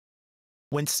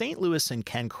When St. Louis and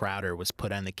Ken Crowder was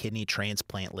put on the kidney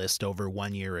transplant list over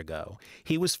 1 year ago,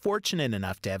 he was fortunate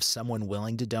enough to have someone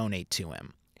willing to donate to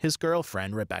him, his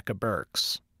girlfriend, Rebecca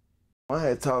Burks. I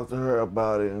had talked to her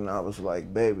about it, and I was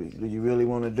like, baby, do you really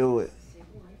want to do it?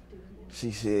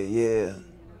 She said, yeah.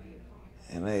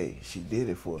 And hey, she did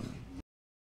it for me.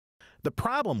 The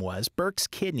problem was Burks'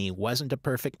 kidney wasn't a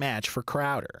perfect match for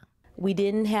Crowder. We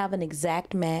didn't have an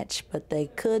exact match, but they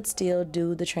could still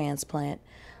do the transplant.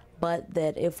 But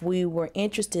that if we were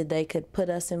interested, they could put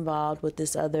us involved with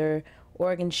this other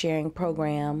organ sharing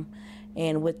program.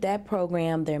 And with that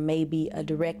program, there may be a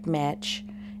direct match,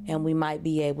 and we might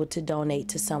be able to donate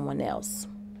to someone else.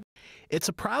 It's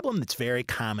a problem that's very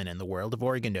common in the world of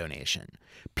organ donation.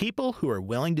 People who are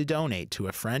willing to donate to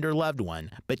a friend or loved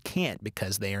one, but can't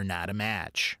because they are not a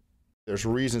match. There's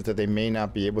reasons that they may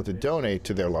not be able to donate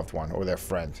to their loved one or their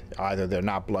friend. Either they're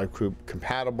not blood group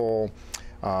compatible,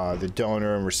 the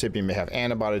donor and recipient may have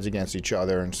antibodies against each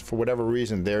other, and for whatever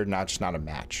reason, they're just not a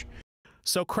match.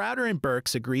 So Crowder and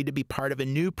Burks agreed to be part of a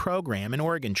new program in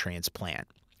organ transplant,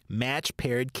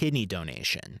 match-paired kidney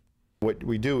donation. What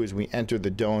we do is we enter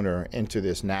the donor into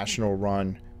this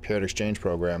national-run paired exchange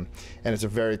program, and it's a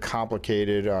very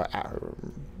complicated,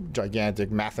 gigantic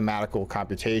mathematical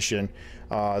computation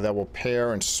that will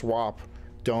pair and swap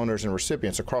donors and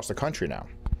recipients across the country now.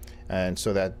 And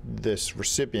so that this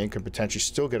recipient could potentially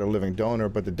still get a living donor,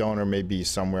 but the donor may be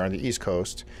somewhere on the East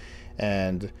Coast,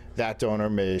 and that donor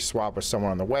may swap with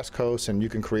someone on the West Coast, and you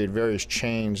can create various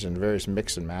chains and various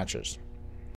mix and matches.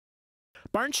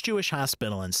 Barnes-Jewish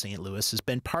Hospital in St. Louis has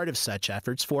been part of such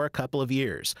efforts for a couple of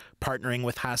years, partnering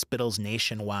with hospitals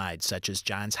nationwide, such as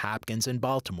Johns Hopkins in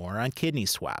Baltimore, on kidney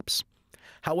swaps.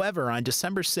 However, on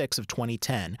December 6 of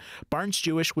 2010,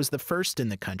 Barnes-Jewish was the first in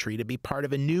the country to be part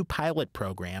of a new pilot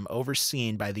program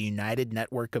overseen by the United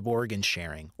Network of Organ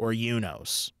Sharing, or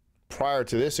UNOS. Prior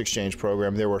to this exchange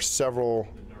program, there were several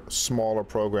smaller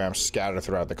programs scattered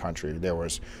throughout the country. There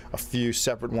was a few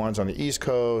separate ones on the East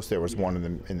Coast, there was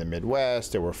one in the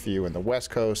Midwest, there were a few in the West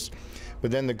Coast.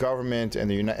 But then the government and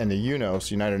the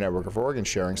UNOS, United Network of Organ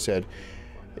Sharing, said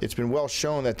it's been well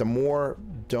shown that the more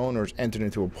donors entered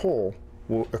into a pool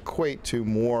will equate to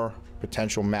more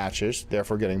potential matches,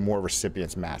 therefore getting more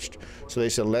recipients matched. So they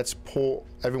said, let's pull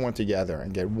everyone together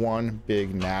and get one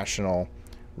big national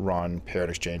run paired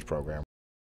exchange program.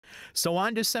 So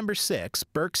on December 6,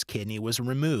 Burks' kidney was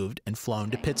removed and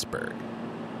flown to Pittsburgh.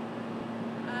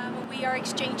 We are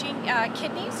exchanging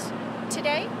kidneys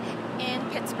today in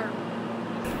Pittsburgh.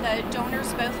 The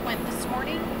donors both went this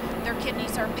morning. Their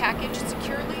kidneys are packaged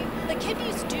securely. The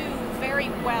kidneys do very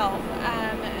well.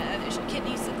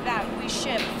 Kidneys that we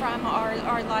ship from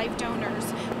our live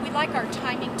donors. We like our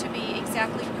timing to be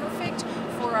exactly perfect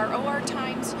for our OR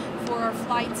times, for our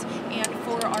flights, and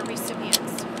for our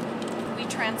recipients. We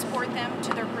transport them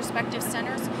to their prospective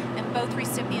centers, and both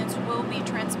recipients will be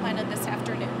transplanted this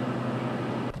afternoon.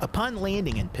 Upon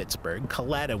landing in Pittsburgh,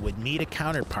 Coletta would meet a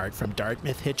counterpart from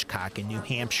Dartmouth-Hitchcock in New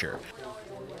Hampshire,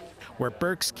 where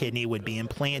Burks' kidney would be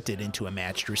implanted into a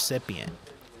matched recipient.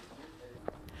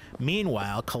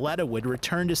 Meanwhile, Coletta would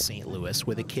return to St. Louis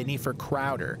with a kidney for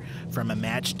Crowder from a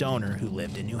matched donor who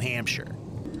lived in New Hampshire.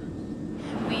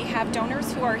 We have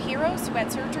donors who are heroes who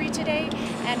had surgery today,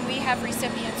 and we have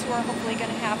recipients who are hopefully going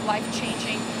to have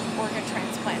life-changing organ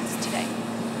transplants today.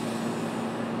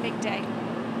 Big day.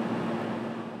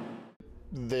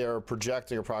 They're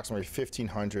projecting approximately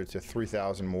 1,500 to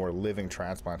 3,000 more living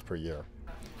transplants per year.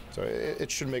 So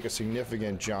it should make a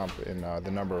significant jump in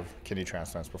the number of kidney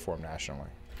transplants performed nationally.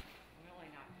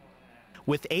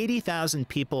 With 80,000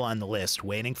 people on the list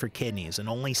waiting for kidneys and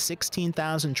only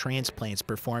 16,000 transplants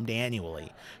performed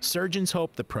annually, surgeons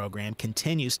hope the program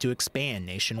continues to expand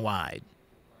nationwide.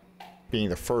 Being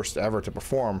the first ever to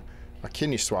perform a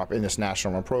kidney swap in this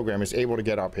national program is able to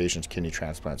get our patients kidney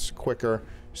transplants quicker,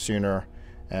 sooner,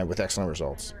 and with excellent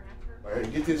results. All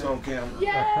right, get this on camera.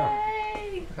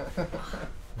 Yay!